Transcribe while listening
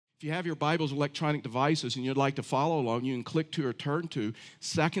If you have your Bibles, electronic devices, and you'd like to follow along, you can click to or turn to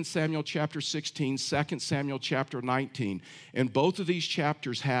 2 Samuel chapter 16, 2 Samuel chapter 19. And both of these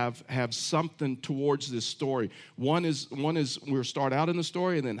chapters have something towards this story. One is we'll start out in the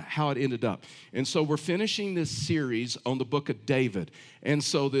story and then how it ended up. And so we're finishing this series on the book of David. And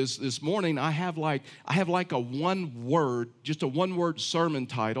so this morning I have like a one-word sermon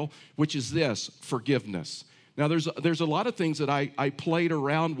title, which is this: forgiveness. Now, there's a lot of things that I played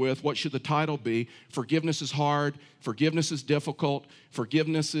around with. What should the title be? Forgiveness is hard. Forgiveness is difficult.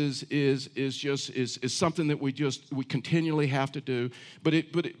 Forgiveness is something that we continually have to do.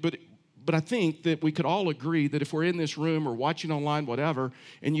 But I think that we could all agree that if we're in this room or watching online, whatever,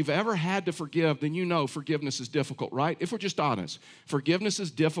 and you've ever had to forgive, then you know forgiveness is difficult, right? If we're just honest. Forgiveness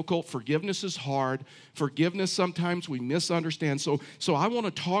is difficult. Forgiveness is hard. Forgiveness, sometimes we misunderstand. So I want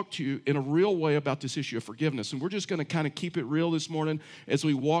to talk to you in a real way about this issue of forgiveness. And we're just going to kind of keep it real this morning as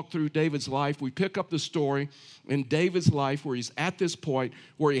we walk through David's life. We pick up the story in David's life where he's at this point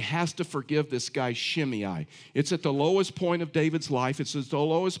where he has to forgive this guy Shimei. It's at the lowest point of David's life. It's at the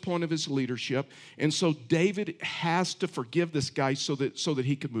lowest point of his leadership. And so David has to forgive this guy so that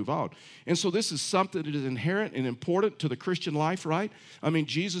he could move on. And so this is something that is inherent and important to the Christian life, right? I mean,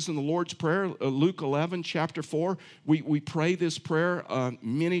 Jesus in the Lord's Prayer, Luke 11, chapter 4, we pray this prayer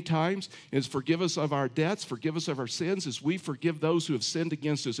many times, is forgive us of our debts, forgive us of our sins as we forgive those who have sinned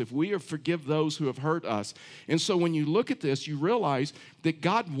against us, if we forgive those who have hurt us. And so when you look at this, you realize that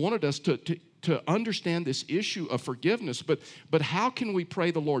God wanted us to understand this issue of forgiveness. But how can we pray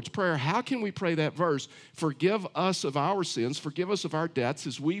the Lord's Prayer? How can we pray that verse? Forgive us of our sins, forgive us of our debts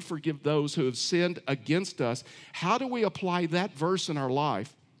as we forgive those who have sinned against us. How do we apply that verse in our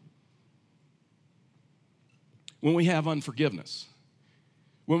life when we have unforgiveness?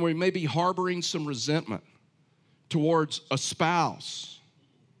 When we may be harboring some resentment towards a spouse,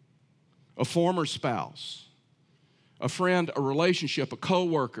 a former spouse, a friend, a relationship, a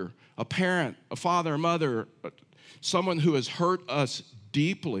coworker, a parent, a father, a mother, someone who has hurt us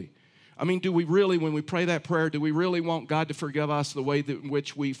deeply. I mean, do we really, when we pray that prayer, do we really want God to forgive us the way in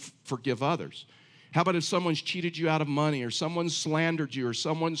which we forgive others? How about if someone's cheated you out of money, or someone's slandered you, or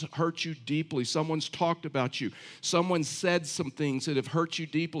someone's hurt you deeply, someone's talked about you, someone said some things that have hurt you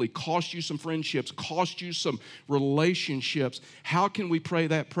deeply, cost you some friendships, cost you some relationships? How can we pray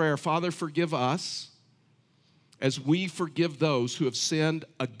that prayer? Father, forgive us as we forgive those who have sinned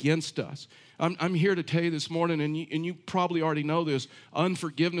against us. I'm here to tell you this morning, and you probably already know this,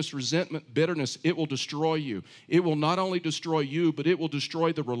 unforgiveness, resentment, bitterness, it will destroy you. It will not only destroy you, but it will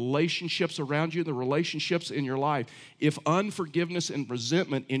destroy the relationships around you, the relationships in your life. If unforgiveness and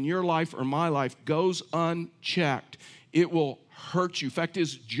resentment in your life or my life goes unchecked, it will hurt you. Fact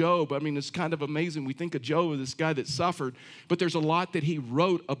is, Job, I mean, it's kind of amazing. We think of Job as this guy that suffered, but there's a lot that he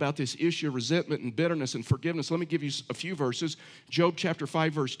wrote about this issue of resentment and bitterness and forgiveness. Let me give you a few verses. Job chapter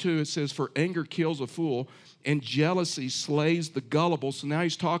 5, verse 2, it says, "For anger kills a fool, and jealousy slays the gullible." So now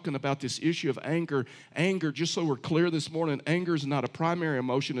he's talking about this issue of anger. Anger, just so we're clear this morning, anger is not a primary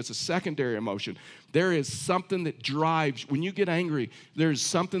emotion, it's a secondary emotion. There is something that drives, when you get angry, there's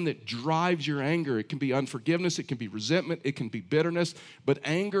something that drives your anger. It can be unforgiveness, it can be resentment, it can be bitterness, but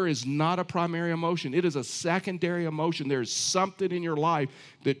anger is not a primary emotion. It is a secondary emotion. There's something in your life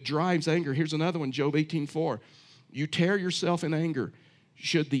that drives anger. Here's another one, Job 18:4. "You tear yourself in anger.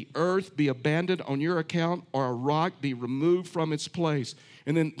 Should the earth be abandoned on your account, or a rock be removed from its place?"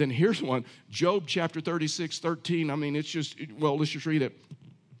 And then here's one, Job chapter 36:13. I mean, it's just, well, let's just read it.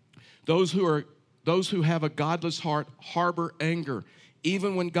 Those who have a godless heart harbor anger.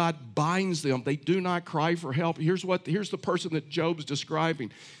 Even when God binds them, they do not cry for help. Here's the person that Job's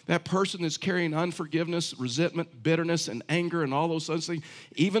describing. That person is carrying unforgiveness, resentment, bitterness, and anger, and all those things.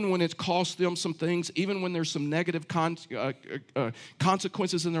 Even when it costs them some things, even when there's some negative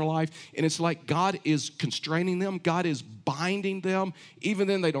consequences in their life, and it's like God is constraining them, God is binding them. Even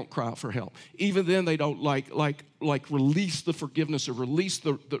then, they don't cry out for help. Even then, they don't like release the forgiveness or release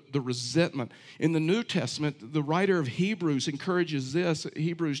the resentment. In the New Testament, the writer of Hebrews encourages this,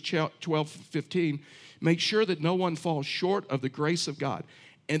 Hebrews 12:15, "Make sure that no one falls short of the grace of God,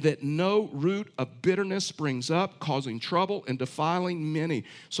 and that no root of bitterness springs up, causing trouble and defiling many."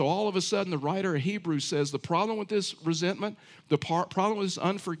 So all of a sudden, the writer of Hebrews says the problem with this resentment, the problem with this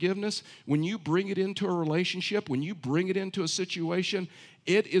unforgiveness, when you bring it into a relationship, when you bring it into a situation,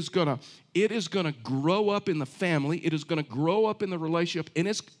 it is gonna grow up in the family, it is gonna grow up in the relationship, and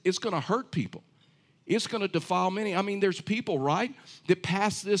it's gonna hurt people. It's going to defile many. I mean, there's people, right, that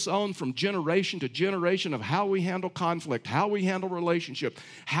pass this on from generation to generation of how we handle conflict, how we handle relationship,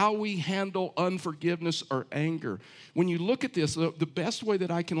 how we handle unforgiveness or anger. When you look at this, the best way that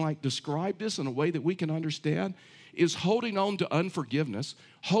I can describe this in a way that we can understand is holding on to unforgiveness,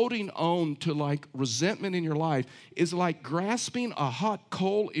 holding on to resentment in your life is like grasping a hot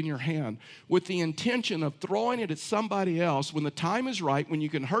coal in your hand with the intention of throwing it at somebody else when the time is right, when you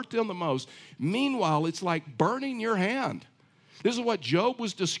can hurt them the most. Meanwhile, it's like burning your hand. This is what Job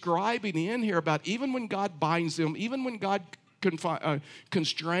was describing in here about even when God binds them, even when God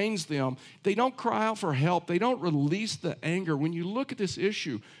constrains them, they don't cry out for help. They don't release the anger. When you look at this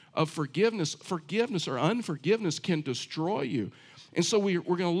issue of forgiveness or unforgiveness can destroy you. And so we're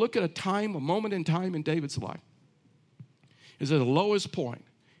going to look at a moment in time in David's life. Is at the lowest point,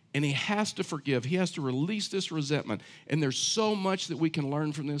 and he has to forgive. He has to release this resentment. And there's so much that we can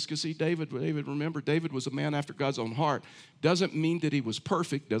learn from this. Because see, remember, David was a man after God's own heart. Doesn't mean that he was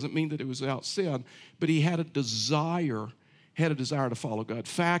perfect. Doesn't mean that he was without sin. But he had a desire to follow God.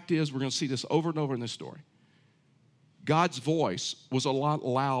 Fact is, we're going to see this over and over in this story. God's voice was a lot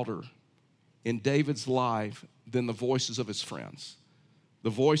louder in David's life than the voices of his friends,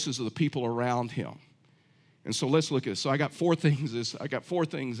 the voices of the people around him. And so let's look at this. So I got four things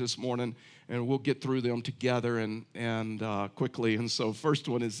this morning, and we'll get through them together and quickly. And so first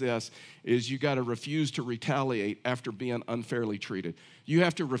one is this, is you got to refuse to retaliate after being unfairly treated. You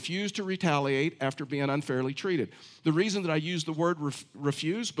have to refuse to retaliate after being unfairly treated. The reason that I use the word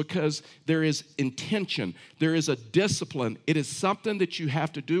refuse, because there is intention. There is a discipline. It is something that you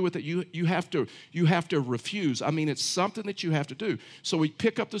have to do with it. You have to refuse. I mean, it's something that you have to do. So we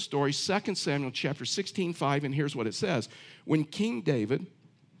pick up the story, 2 Samuel chapter 16:5, and here's what it says. When King David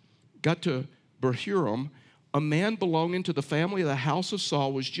got to Bahurim, a man belonging to the family of the house of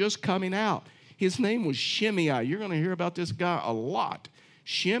Saul was just coming out. His name was Shimei. You're going to hear about this guy a lot.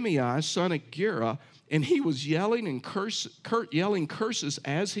 Shimei, son of Gera, and he was yelling curses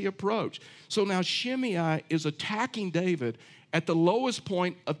as he approached. So now Shimei is attacking David at the lowest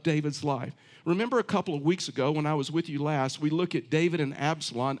point of David's life. Remember a couple of weeks ago when I was with you last, we look at David and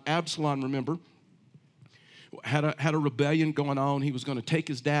Absalom. Absalom, remember, had a rebellion going on. He was going to take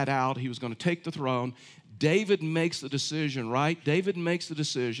his dad out. He was going to take the throne. David makes the decision, right? David makes the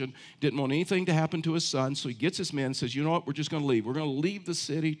decision, didn't want anything to happen to his son, so he gets his men and says, you know what, we're just going to leave. We're going to leave the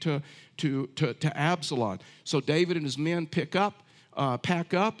city to Absalom. So David and his men pack up,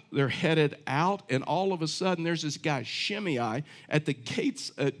 they're headed out, and all of a sudden there's this guy, Shimei, at the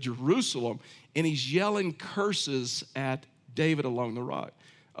gates at Jerusalem, and he's yelling curses at David along the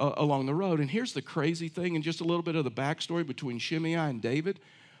road. And here's the crazy thing, and just a little bit of the backstory between Shimei and David.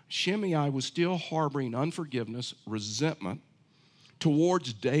 Shimei was still harboring unforgiveness, resentment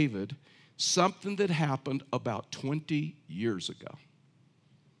towards David, something that happened about 20 years ago.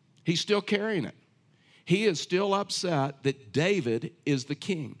 He's still carrying it. He is still upset that David is the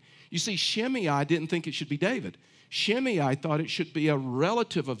king. You see, Shimei didn't think it should be David. Shimei thought it should be a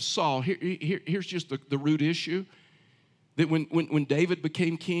relative of Saul. Here's just the root issue, that when David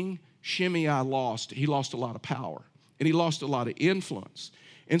became king, Shimei lost. He lost a lot of power, and he lost a lot of influence.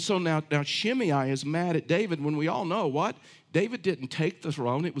 And so now Shimei is mad at David when we all know what? David didn't take the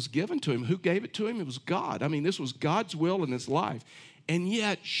throne. It was given to him. Who gave it to him? It was God. I mean, this was God's will in his life. And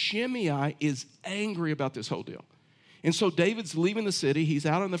yet Shimei is angry about this whole deal. And so David's leaving the city. He's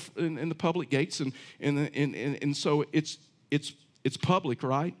out in the public gates, and so it's public,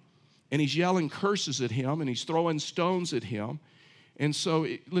 right? And he's yelling curses at him, and he's throwing stones at him. And so,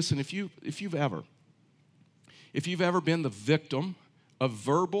 listen, if you've ever been the victim of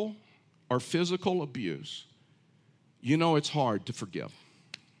verbal or physical abuse, you know it's hard to forgive.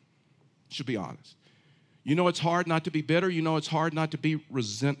 Should be honest. You know it's hard not to be bitter. You know it's hard not to be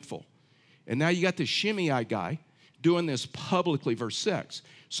resentful. And now you got this Shimei guy doing this publicly, verse 6.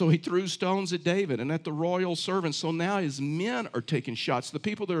 So he threw stones at David and at the royal servants. So now his men are taking shots, the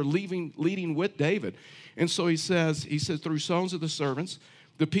people that are leading with David. And so he says, threw stones at the servants,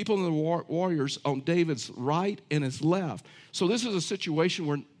 the people and the warriors on David's right and his left. So this is a situation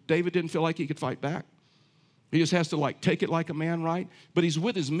where David didn't feel like he could fight back. He just has to take it like a man, right? But he's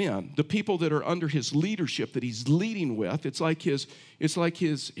with his men, the people that are under his leadership that he's leading with. It's like his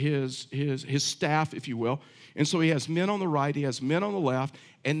staff, if you will. And so he has men on the right, he has men on the left,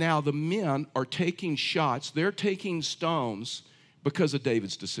 and now the men are taking shots. They're taking stones because of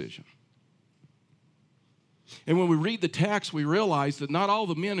David's decision. And when we read the text, we realize that not all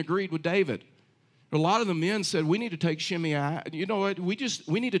the men agreed with David. A lot of the men said, we need to take Shimei out. You know what? We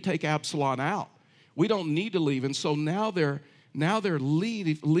need to take Absalom out. We don't need to leave. And so now they're Now they're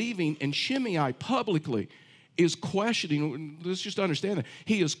leaving, and Shimei publicly is questioning. Let's just understand that.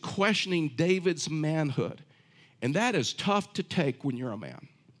 He is questioning David's manhood. And that is tough to take when you're a man.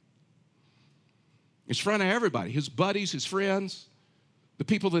 It's in front of everybody, his buddies, his friends, the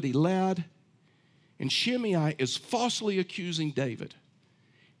people that he led. And Shimei is falsely accusing David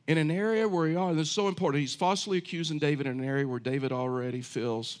in an area where this is so important. He's falsely accusing David in an area where David already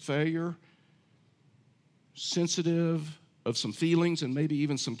feels failure, sensitive of some feelings, and maybe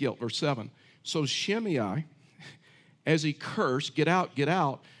even some guilt. Verse 7. So Shimei, as he cursed, get out,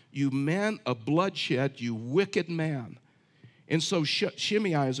 you man of bloodshed, you wicked man. And so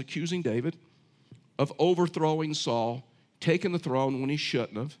Shimei is accusing David of overthrowing Saul, taking the throne when he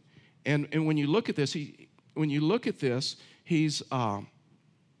shouldn't have. And when you look at this, he's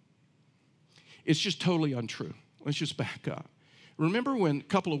it's just totally untrue. Let's just back up. Remember when a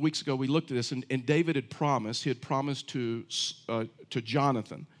couple of weeks ago we looked at this, and David had promised to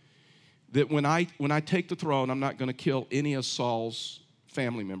Jonathan that when I take the throne, I'm not going to kill any of Saul's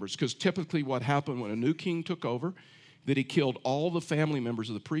family members, because typically what happened when a new king took over, that he killed all the family members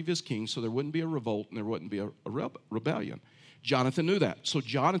of the previous king, so there wouldn't be a revolt and there wouldn't be a rebellion. Jonathan knew that. So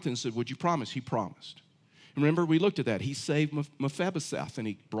Jonathan said, would you promise? He promised. Remember, we looked at that. He saved Mephibosheth, and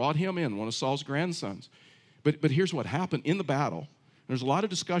he brought him in, one of Saul's grandsons. But here's what happened in the battle. There's a lot of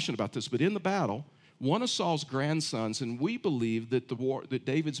discussion about this, but in the battle, one of Saul's grandsons, and we believe that that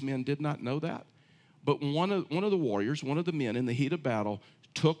David's men did not know that, but one of the warriors, one of the men in the heat of battle,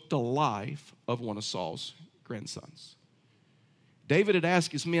 took the life of one of Saul's grandsons. David had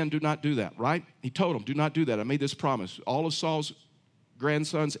asked his men, do not do that, right? He told them, do not do that. I made this promise. All of Saul's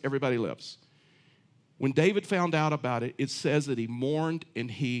grandsons, everybody lives. When David found out about it, it says that he mourned and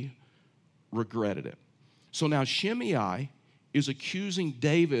he regretted it. So now Shimei is accusing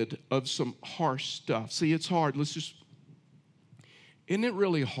David of some harsh stuff. See, it's hard. Isn't it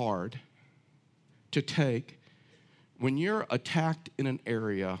really hard to take when you're attacked in an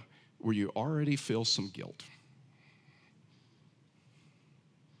area where you already feel some guilt?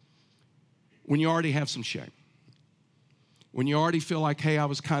 When you already have some shame? When you already feel like, hey, I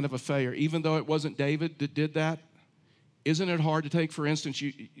was kind of a failure, even though it wasn't David that did that? Isn't it hard to take, for instance,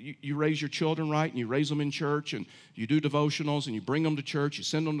 you raise your children right, and you raise them in church, and you do devotionals, and you bring them to church, you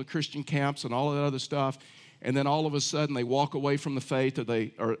send them to Christian camps and all of that other stuff, and then all of a sudden they walk away from the faith, or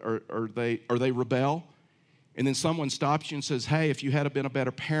they rebel, and then someone stops you and says, hey, if you had been a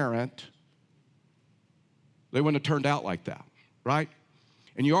better parent, they wouldn't have turned out like that, right?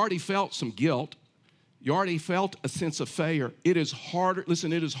 And you already felt some guilt. You already felt a sense of failure. It is harder,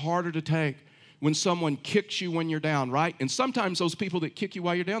 listen, it is harder to take when someone kicks you when you're down, right? And sometimes those people that kick you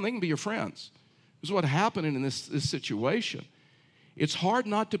while you're down, they can be your friends. This is what happened in this situation. It's hard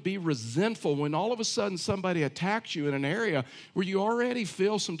not to be resentful when all of a sudden somebody attacks you in an area where you already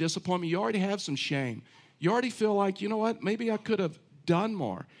feel some disappointment, you already have some shame. You already feel like, you know what, maybe I could have done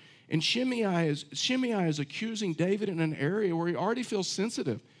more. And Shimei is accusing David in an area where he already feels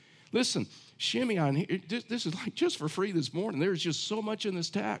sensitive. Listen, Shimei, this is like just for free this morning. There's just so much in this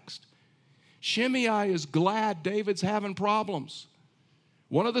text. Shimei is glad David's having problems.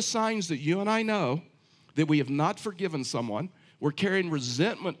 One of the signs that you and I know that we have not forgiven someone, we're carrying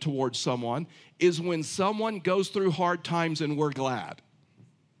resentment towards someone, is when someone goes through hard times and we're glad.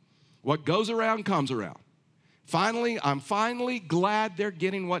 What goes around comes around. I'm finally glad they're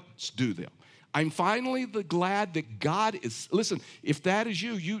getting what's due them. I'm finally glad that God is, listen, if that is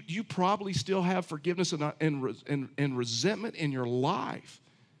you probably still have forgiveness and resentment in your life.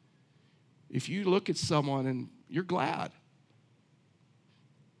 If you look at someone and you're glad.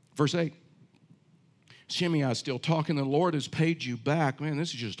 Verse 8, Shimei is still talking, the Lord has paid you back. Man,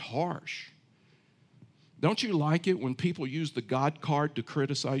 this is just harsh. Don't you like it when people use the God card to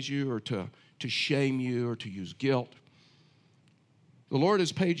criticize you or to shame you or to use guilt? The Lord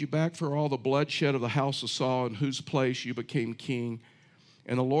has paid you back for all the bloodshed of the house of Saul, in whose place you became king.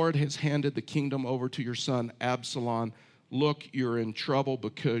 And the Lord has handed the kingdom over to your son Absalom. Look, you're in trouble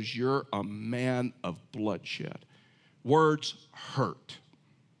because you're a man of bloodshed. Words hurt,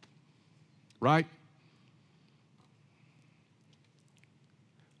 right?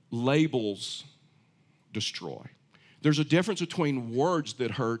 Labels destroy. There's a difference between words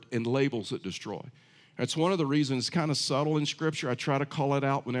that hurt and labels that destroy. That's one of the reasons, it's kind of subtle in Scripture. I try to call it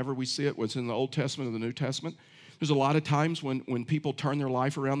out whenever we see it, whether it's in the Old Testament or the New Testament. There's a lot of times when people turn their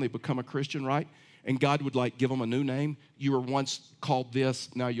life around, they become a Christian, right? And God would like give them a new name. You were once called this,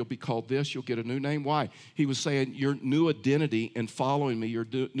 now you'll be called this, you'll get a new name. Why? He was saying your new identity in following me, your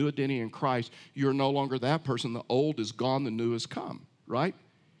new identity in Christ, you're no longer that person. The old is gone, the new has come, right?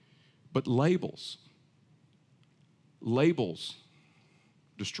 But labels Labels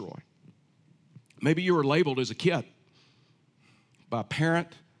destroy. Maybe you were labeled as a kid by a parent,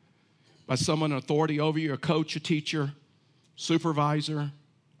 by someone in authority over you, a coach, a teacher, supervisor,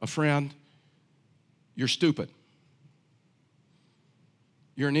 a friend. You're stupid.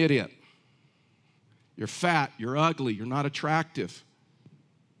 You're an idiot. You're fat. You're ugly. You're not attractive.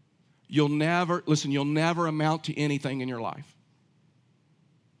 You'll never amount to anything in your life.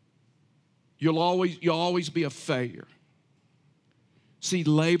 You'll always be a failure. See,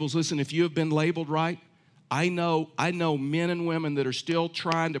 labels, listen, if you have been labeled right, I know men and women that are still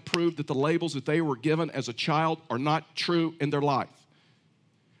trying to prove that the labels that they were given as a child are not true in their life.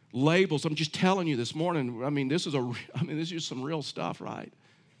 Labels, I'm just telling you this morning, this is just some real stuff, right?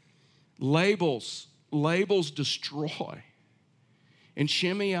 Labels destroy. And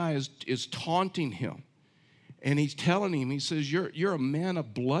Shimei is taunting him. And he's telling him, he says, you're a man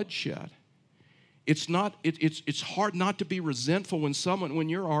of bloodshed. It's hard not to be resentful when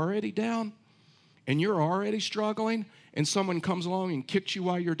you're already down and you're already struggling and someone comes along and kicks you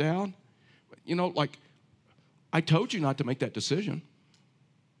while you're down. I told you not to make that decision.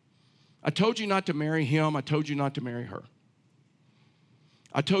 I told you not to marry him. I told you not to marry her.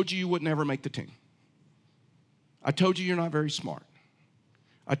 I told you would never make the team. I told you you're not very smart.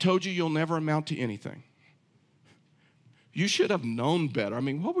 I told you you'll never amount to anything. You should have known better.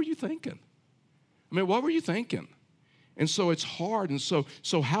 What were you thinking? What were you thinking? And so it's hard. And so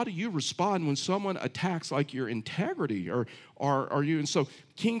how do you respond when someone attacks like your integrity or you? And so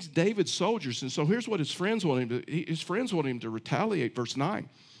King David's soldiers, and so here's what his friends want him to retaliate, verse 9.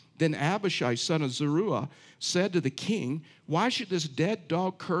 Then Abishai, son of Zeruiah, said to the king, why should this dead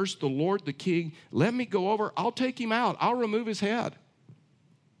dog curse the Lord the king? Let me go over. I'll take him out. I'll remove his head.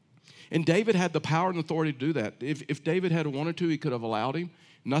 And David had the power and authority to do that. If David had wanted to, he could have allowed him.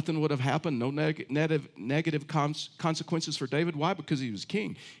 Nothing would have happened. No negative consequences for David. Why? Because he was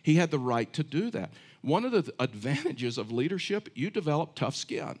king. He had the right to do that. One of the advantages of leadership, you develop tough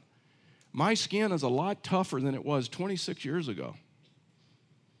skin. My skin is a lot tougher than it was 26 years ago.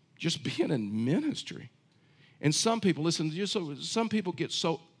 Just being in ministry. And some people, listen, some people get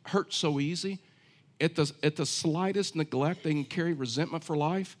so hurt so easy. At the slightest neglect, they can carry resentment for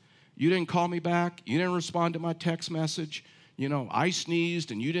life. You didn't call me back. You didn't respond to my text message. I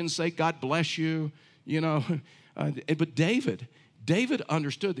sneezed and you didn't say God bless you. But David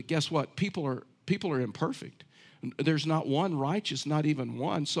understood that, guess what? People are imperfect. There's not one righteous, not even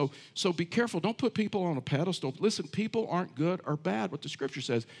one. So be careful. Don't put people on a pedestal. Listen, people aren't good or bad. What the scripture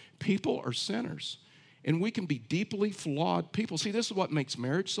says, people are sinners. And we can be deeply flawed people. See, this is what makes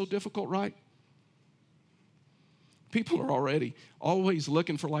marriage so difficult, right? People are always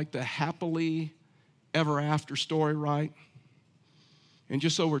looking for like the happily ever after story, right? And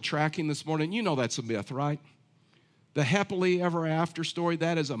just so we're tracking this morning, that's a myth, right? The happily ever after story,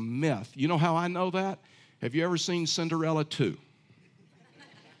 that is a myth. You know how I know that? Have you ever seen Cinderella 2?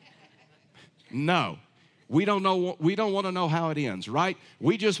 No. We don't want to know how it ends, right?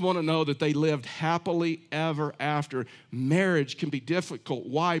 We just want to know that they lived happily ever after. Marriage can be difficult.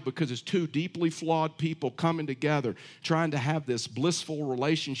 Why? Because it's two deeply flawed people coming together, trying to have this blissful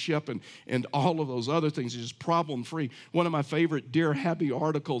relationship and all of those other things. It's just problem-free. One of my favorite Dear Abby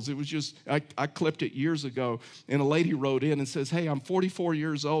articles, it was just, I clipped it years ago, and a lady wrote in and says, hey, I'm 44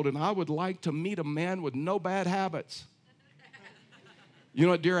 years old, and I would like to meet a man with no bad habits. You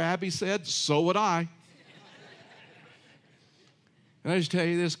know what Dear Abby said? So would I. And I just tell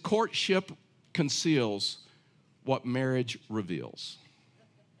you this, courtship conceals what marriage reveals.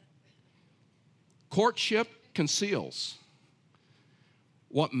 Courtship conceals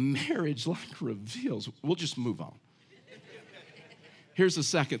what marriage reveals. We'll just move on. Here's the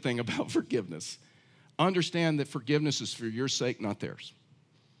second thing about forgiveness. Understand that forgiveness is for your sake, not theirs.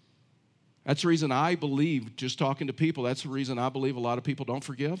 That's the reason I believe, just talking to people, that's the reason I believe a lot of people don't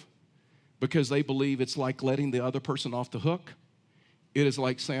forgive, because they believe it's like letting the other person off the hook. It is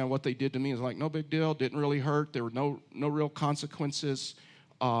like saying what they did to me is like no big deal, didn't really hurt, there were no real consequences.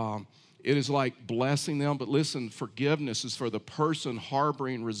 It is like blessing them. But listen, forgiveness is for the person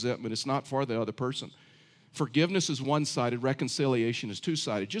harboring resentment. It's not for the other person. Forgiveness is one-sided, reconciliation is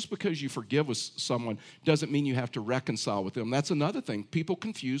two-sided. Just because you forgive with someone doesn't mean you have to reconcile with them. That's another thing. People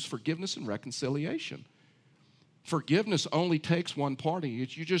confuse forgiveness and reconciliation. Forgiveness only takes one party.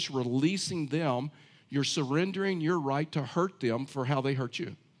 You're just releasing them. You're surrendering your right to hurt them for how they hurt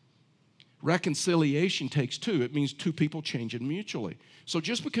you. Reconciliation takes two. It means two people changing mutually. So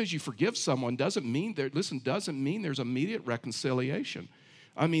just because you forgive someone doesn't mean there's immediate reconciliation.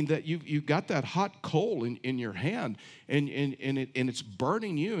 I mean, that you've got that hot coal in your hand, and it's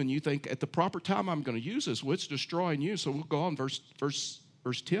burning you, and you think, at the proper time, I'm going to use this. Well, it's destroying you. So we'll go on, verse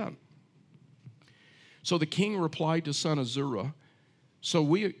 10. So the king replied to son of Zerah, so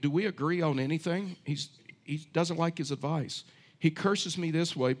do we agree on anything? He doesn't like his advice. He curses me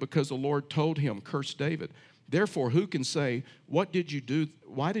this way because the Lord told him, curse David. Therefore, who can say, what did you do?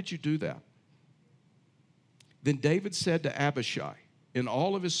 Why did you do that? Then David said to Abishai and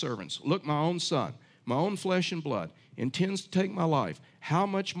all of his servants, look, my own son, my own flesh and blood, intends to take my life. How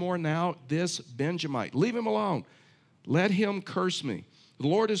much more now this Benjamite? Leave him alone. Let him curse me. The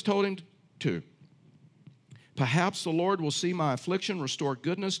Lord has told him to. Perhaps the Lord will see my affliction, restore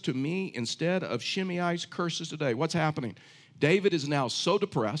goodness to me instead of Shimei's curses today. What's happening? David is now so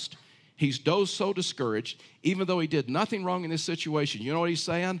depressed. He's so discouraged. Even though he did nothing wrong in this situation, you know what he's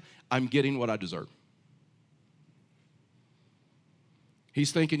saying? I'm getting what I deserve.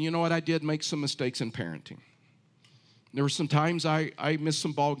 He's thinking, you know what? I did make some mistakes in parenting. There were some times I missed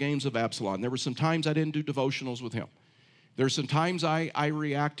some ball games of Absalom. There were some times I didn't do devotionals with him. There were some times I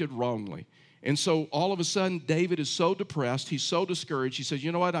reacted wrongly. And so all of a sudden, David is so depressed, he's so discouraged. He says,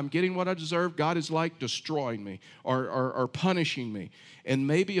 you know what, I'm getting what I deserve. God is like destroying me or punishing me. And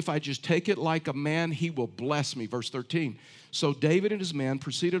maybe if I just take it like a man, he will bless me. Verse 13. So David and his men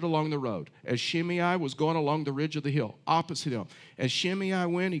proceeded along the road. As Shimei was going along the ridge of the hill, opposite him. As Shimei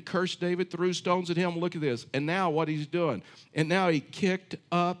went, he cursed David, threw stones at him. Look at this. And now what he's doing. And now he kicked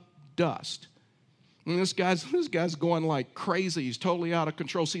up dust. And this guy's going like crazy. He's totally out of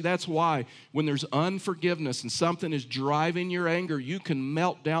control. See, that's why when there's unforgiveness and something is driving your anger, you can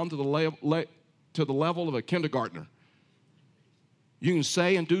melt down to the level of a kindergartner. You can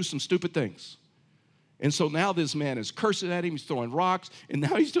say and do some stupid things. And so now this man is cursing at him. He's throwing rocks. And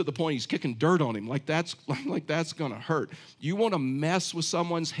now he's to the point he's kicking dirt on him. Like that's going to hurt. You want to mess with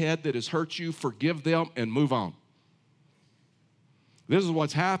someone's head that has hurt you, forgive them, and move on. This is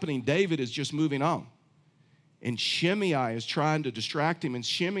what's happening. David is just moving on. And Shimei is trying to distract him.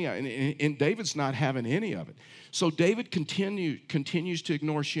 And David's not having any of it. So David continues to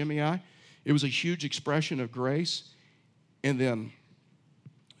ignore Shimei. It was a huge expression of grace. And then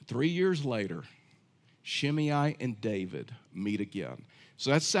 3 years later, Shimei and David meet again. So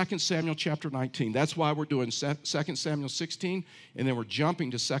that's 2 Samuel chapter 19. That's why we're doing 2 Samuel 16, and then we're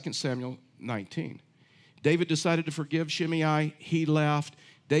jumping to 2 Samuel 19. David decided to forgive Shimei. He left.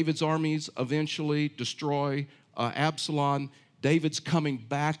 David's armies eventually destroy Absalom. David's coming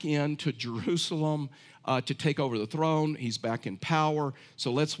back into Jerusalem to take over the throne. He's back in power.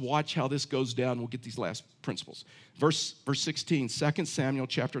 So let's watch how this goes down. We'll get these last principles. Verse 16, 2 Samuel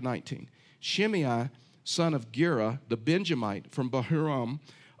chapter 19. Shimei, son of Gera, the Benjamite from Bahurim,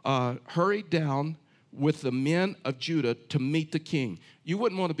 hurried down with the men of Judah to meet the king. You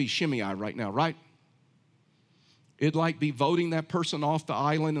wouldn't want to be Shimei right now, right? It'd like be voting that person off the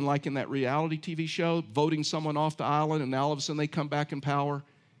island, and like in that reality TV show, voting someone off the island, and now all of a sudden they come back in power.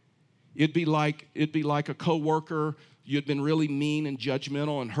 It'd be like a coworker. You'd been really mean and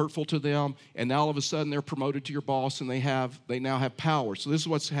judgmental and hurtful to them, and now all of a sudden they're promoted to your boss, and they now have power. So this is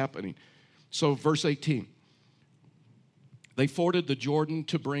what's happening. So verse 18. They forded the Jordan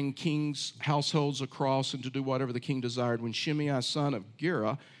to bring kings' households across and to do whatever the king desired. When Shimei, son of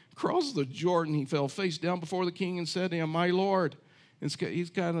Gera, crossed the Jordan, he fell face down before the king and said to him, my Lord. He's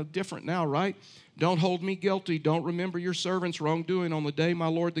kind of different now, right? Don't hold me guilty. Don't remember your servant's wrongdoing on the day my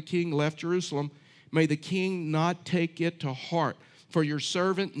lord the king left Jerusalem. May the king not take it to heart, for your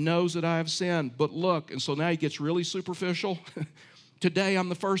servant knows that I have sinned. But look, and so now he gets really superficial. Today I'm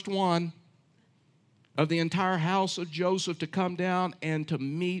the first one of the entire house of Joseph to come down and to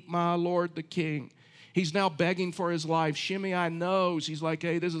meet my lord the king. He's now begging for his life. Shimei knows. He's like,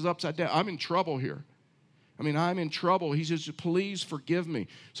 hey, this is upside down. I'm in trouble here. I'm in trouble. He says, please forgive me.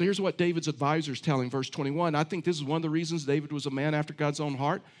 So here's what David's advisor is telling, verse 21. I think this is one of the reasons David was a man after God's own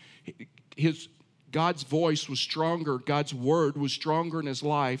heart. God's voice was stronger. God's word was stronger in his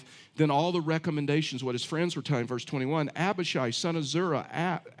life than all the recommendations, what his friends were telling. Verse 21, Abishai, son of Zerah,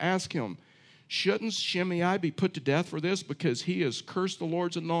 asked him, shouldn't Shimei be put to death for this? Because he has cursed the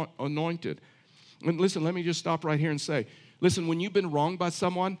Lord's anointed. And listen, let me just stop right here and say, listen, when you've been wronged by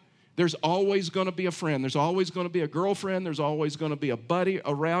someone, there's always going to be a friend. There's always going to be a girlfriend. There's always going to be a buddy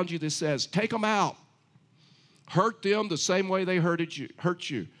around you that says, take them out. Hurt them the same way they hurt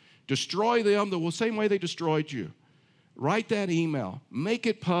you. Destroy them the same way they destroyed you. Write that email. Make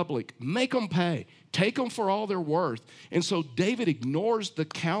it public. Make them pay. Take them for all they're worth. And so David ignores the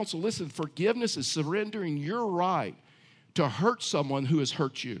counsel. Listen, forgiveness is surrendering your right to hurt someone who has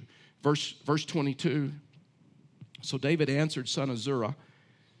hurt you. Verse 22. So David answered, son of Zerah,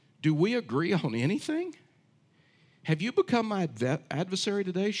 Do we agree on anything? Have you become my adversary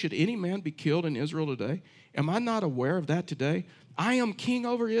today? Should any man be killed in Israel today? Am I not aware of that today? I am king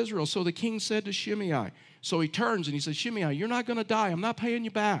over Israel. So the king said to Shimei. So he turns and he says, Shimei, you're not going to die. I'm not paying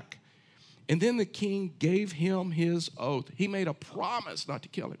you back. And then the king gave him his oath. He made a promise not to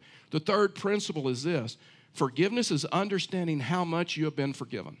kill him. The third principle is this: forgiveness is understanding how much you have been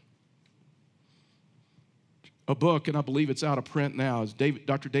forgiven. A book, and I believe it's out of print now, is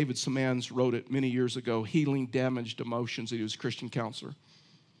Dr. David Simans wrote it many years ago, Healing Damaged Emotions. He was a Christian counselor.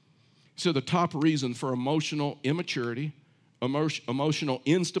 So the top reason for emotional immaturity, emotional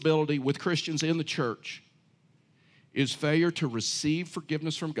instability with Christians in the church is failure to receive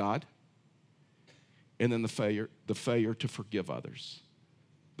forgiveness from God, and then the failure to forgive others.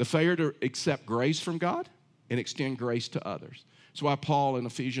 The failure to accept grace from God and extend grace to others. That's why Paul in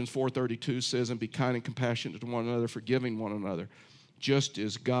Ephesians 4:32 says, and be kind and compassionate to one another, forgiving one another, just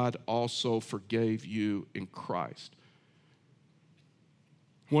as God also forgave you in Christ.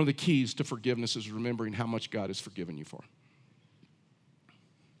 One of the keys to forgiveness is remembering how much God has forgiven you for.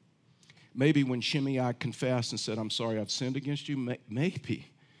 Maybe when Shimei confessed and said, I'm sorry, I've sinned against you,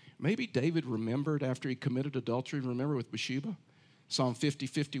 maybe David remembered after he committed adultery, remember with Bathsheba? Psalm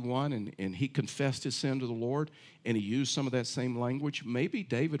 50:51, and he confessed his sin to the Lord, and he used some of that same language. Maybe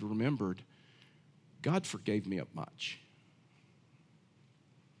David remembered, God forgave me up much,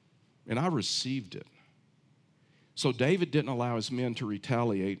 and I received it. So David didn't allow his men to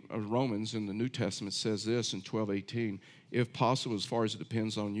retaliate. Romans in the New Testament says this in 12:18, if possible, as far as it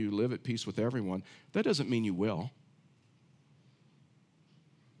depends on you, live at peace with everyone. That doesn't mean you will,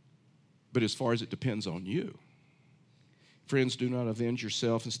 but as far as it depends on you. Friends, do not avenge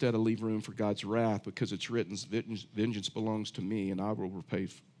yourself. Instead, leave room for God's wrath, because it's written, vengeance belongs to me, and I will repay,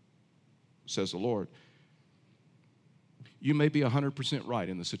 says the Lord. You may be 100% right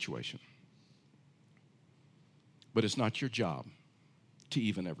in the situation, but it's not your job to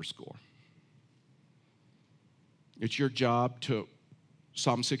even ever score. It's your job to,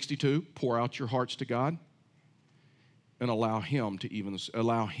 Psalm 62, pour out your hearts to God and allow Him to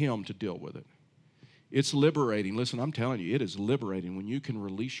deal with it. It's liberating. Listen, I'm telling you, it is liberating when you can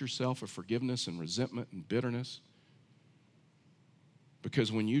release yourself of forgiveness and resentment and bitterness.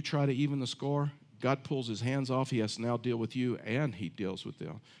 Because when you try to even the score, God pulls His hands off. He has to now deal with you, and He deals with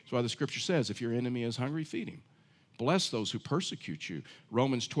them. That's why the Scripture says, if your enemy is hungry, feed him. Bless those who persecute you.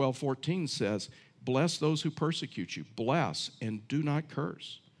 Romans 12:14 says, bless those who persecute you. Bless and do not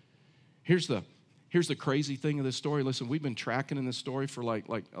curse. Here's the crazy thing of this story. Listen, we've been tracking in this story for like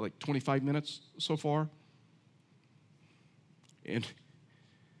 25 minutes so far. And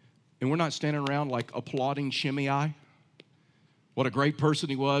we're not standing around like applauding Shimei. What a great person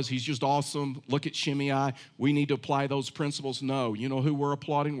he was. He's just awesome. Look at Shimei. We need to apply those principles. No, you know who we're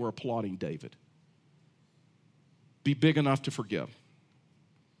applauding? We're applauding David. Be big enough to forgive.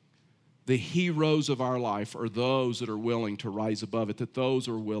 The heroes of our life are those that are willing to rise above it, that those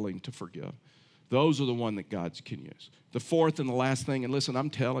are willing to forgive. Those are the ones that God can use. The fourth and the last thing, and listen, I'm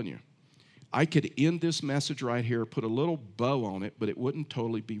telling you, I could end this message right here, put a little bow on it, but it wouldn't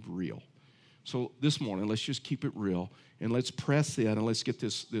totally be real. So this morning, let's just keep it real, and let's press in, and let's get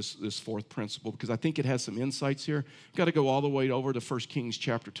this fourth principle, because I think it has some insights here. I've got to go all the way over to 1 Kings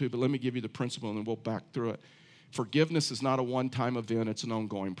chapter 2, but let me give you the principle, and then we'll back through it. Forgiveness is not a one-time event. It's an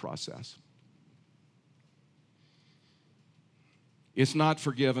ongoing process. It's not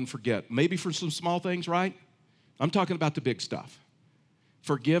forgive and forget. Maybe for some small things, right? I'm talking about the big stuff.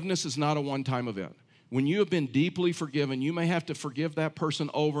 Forgiveness is not a one-time event. When you have been deeply forgiven, you may have to forgive that person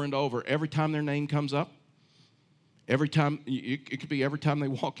over and over every time their name comes up. Every time, it could be every time they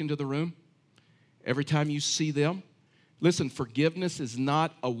walk into the room, every time you see them. Listen, forgiveness is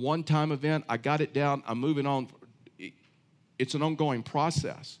not a one-time event. I got it down. I'm moving on. It's an ongoing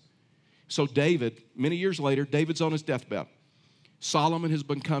process. So David, many years later, David's on his deathbed. Solomon has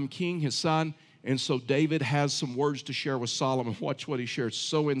become king, his son, and so David has some words to share with Solomon. Watch what he shares.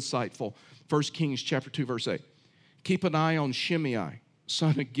 So insightful. 1 Kings chapter 2, verse 8. Keep an eye on Shimei,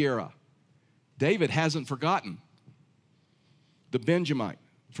 son of Gera. David hasn't forgotten. The Benjamite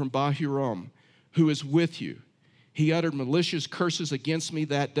from Bahurim, who is with you. He uttered malicious curses against me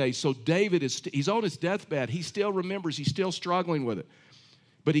that day. So David, he's on his deathbed. He still remembers. He's still struggling with it.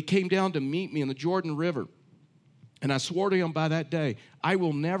 But he came down to meet me in the Jordan River. And I swore to him by that day, I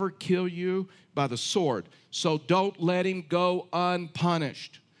will never kill you by the sword. So don't let him go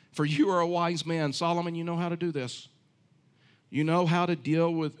unpunished. For you are a wise man. Solomon, you know how to do this. You know how to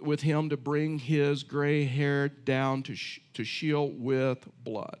deal with him to bring his gray hair down to Sheol with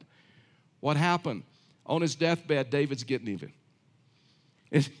blood. What happened? On his deathbed, David's getting even.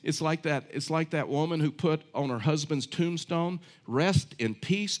 It's like that woman who put on her husband's tombstone, "Rest in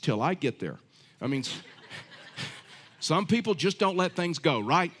peace till I get there." I mean, some people just don't let things go,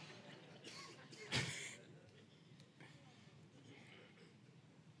 right?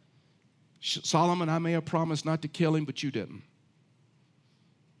 Solomon, I may have promised not to kill him, but you didn't.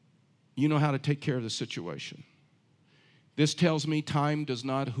 You know how to take care of the situation. This tells me time does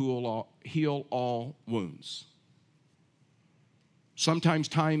not heal all wounds. Sometimes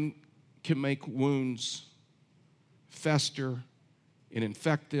time can make wounds fester and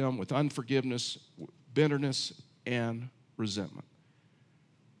infect them with unforgiveness, bitterness, and resentment.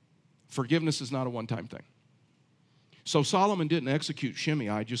 Forgiveness is not a one-time thing. So Solomon didn't execute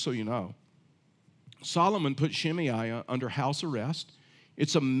Shimei, just so you know. Solomon put Shimei under house arrest.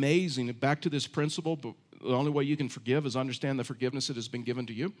 It's amazing. Back to this principle, but the only way you can forgive is understand the forgiveness that has been given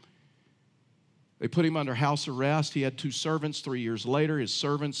to you. They put him under house arrest. He had 2 servants. 3 years later, his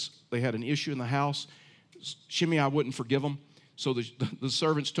servants, they had an issue in the house. Shimei wouldn't forgive them, so the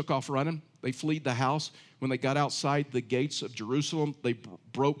servants took off running. They fled the house. When they got outside the gates of Jerusalem, they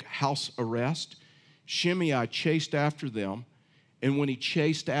broke house arrest. Shimei chased after them, and when he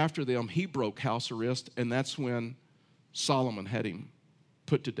chased after them, he broke house arrest, and that's when Solomon had him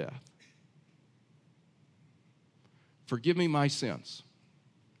put to death. Forgive me my sins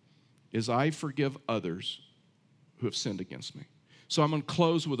as I forgive others who have sinned against me. So I'm going to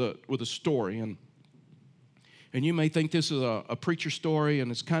close with a story, and you may think this is a preacher story,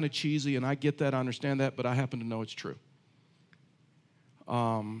 and it's kind of cheesy, and I get that, I understand that, but I happen to know it's true.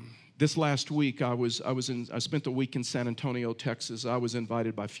 This last week, I spent the week in San Antonio, Texas. I was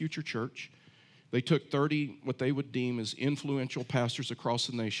invited by Future Church. They took 30, what they would deem as influential pastors across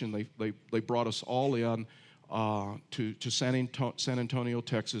the nation. They brought us all in to San Antonio,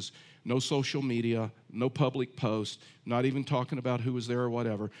 Texas. No social media, no public posts, not even talking about who was there or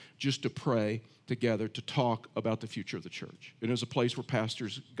whatever, just to pray together to talk about the future of the church. And it was a place where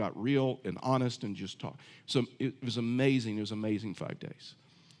pastors got real and honest and just talked. So it was amazing. It was amazing 5 days.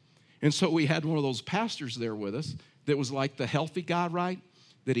 And so we had one of those pastors there with us that was like the healthy guy, right?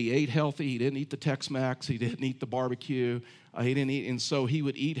 That he ate healthy. He didn't eat the Tex-Mex. He didn't eat the barbecue. He didn't eat, and so he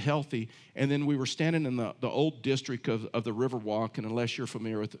would eat healthy. And then we were standing in the old district of the Riverwalk, and unless you're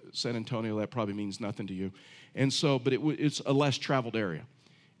familiar with San Antonio, that probably means nothing to you. And so, but it's a less traveled area.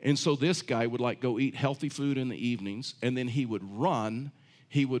 And so this guy would like go eat healthy food in the evenings, and then he would run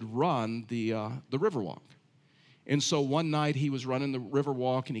the Riverwalk. And so one night he was running the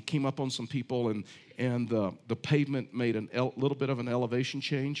Riverwalk, and he came up on some people, and the pavement made a little bit of an elevation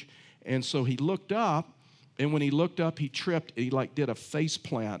change. And so he looked up, and when he looked up, he tripped, and he like did a face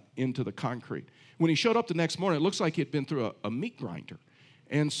plant into the concrete. When he showed up the next morning, it looks like he had been through a meat grinder.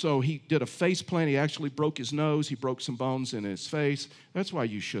 And so he did a face plant. He actually broke his nose. He broke some bones in his face. That's why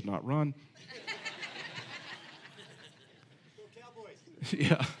you should not run.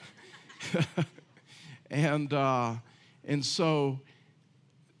 Yeah. And so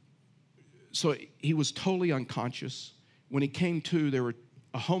he was totally unconscious. When he came to, there were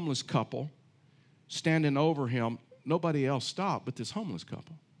a homeless couple standing over him. Nobody else stopped but this homeless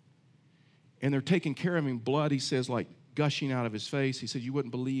couple. And they're taking care of him. Blood, he says, like gushing out of his face. He said, you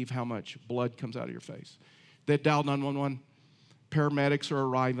wouldn't believe how much blood comes out of your face. They dialed 911. Paramedics are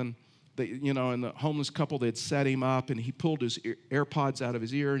arriving. And the homeless couple, they had set him up, and he pulled his AirPods out of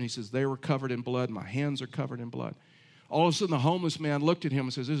his ear, and he says, they were covered in blood. My hands are covered in blood. All of a sudden, the homeless man looked at him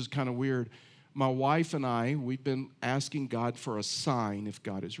and says, this is kind of weird. My wife and I, we've been asking God for a sign if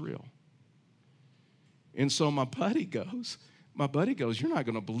God is real. And so my buddy goes, you're not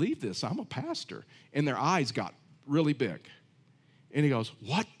going to believe this. I'm a pastor. And their eyes got really big. And he goes,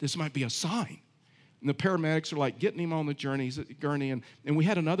 what? This might be a sign. And the paramedics are like getting him on the gurney. And we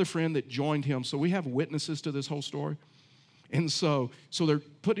had another friend that joined him. So we have witnesses to this whole story. And so they're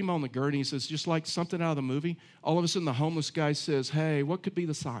putting him on the gurney. He says, just like something out of the movie. All of a sudden, the homeless guy says, hey, what could be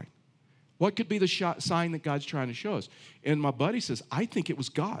the sign? What could be the sign that God's trying to show us? And my buddy says, I think it was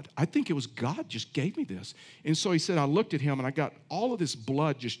God. I think it was God just gave me this. And so he said, I looked at him, and I got all of this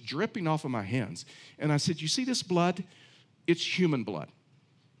blood just dripping off of my hands. And I said, you see this blood? It's human blood.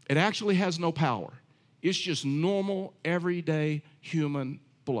 It actually has no power. It's just normal, everyday human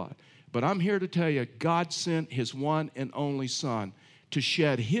blood. But I'm here to tell you, God sent his one and only Son to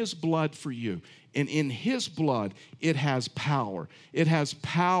shed his blood for you. And in his blood, it has power. It has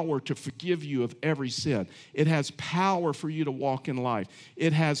power to forgive you of every sin. It has power for you to walk in life.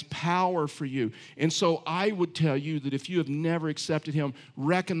 It has power for you. And so I would tell you that if you have never accepted him,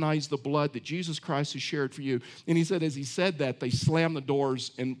 recognize the blood that Jesus Christ has shared for you. And he said, as he said that, they slammed the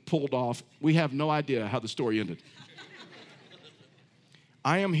doors and pulled off. We have no idea how the story ended.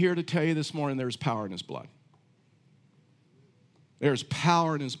 I am here to tell you this morning there's power in his blood. There's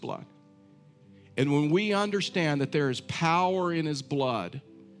power in his blood. And when we understand that there is power in his blood,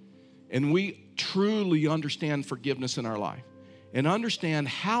 and we truly understand forgiveness in our life, and understand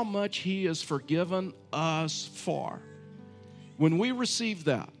how much he has forgiven us for, when we receive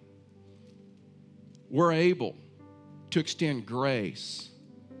that, we're able to extend grace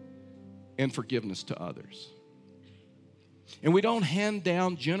and forgiveness to others. And we don't hand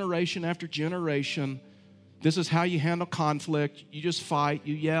down generation after generation, this is how you handle conflict. You just fight,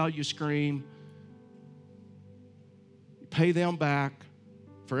 you yell, you scream. You pay them back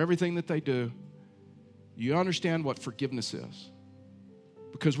for everything that they do. You understand what forgiveness is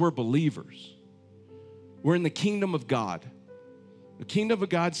because we're believers. We're in the kingdom of God. The kingdom of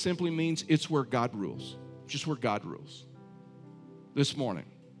God simply means it's where God rules, just where God rules. This morning,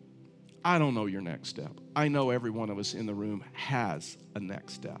 I don't know your next step. I know every one of us in the room has a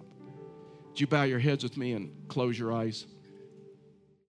next step. Would you bow your heads with me and close your eyes?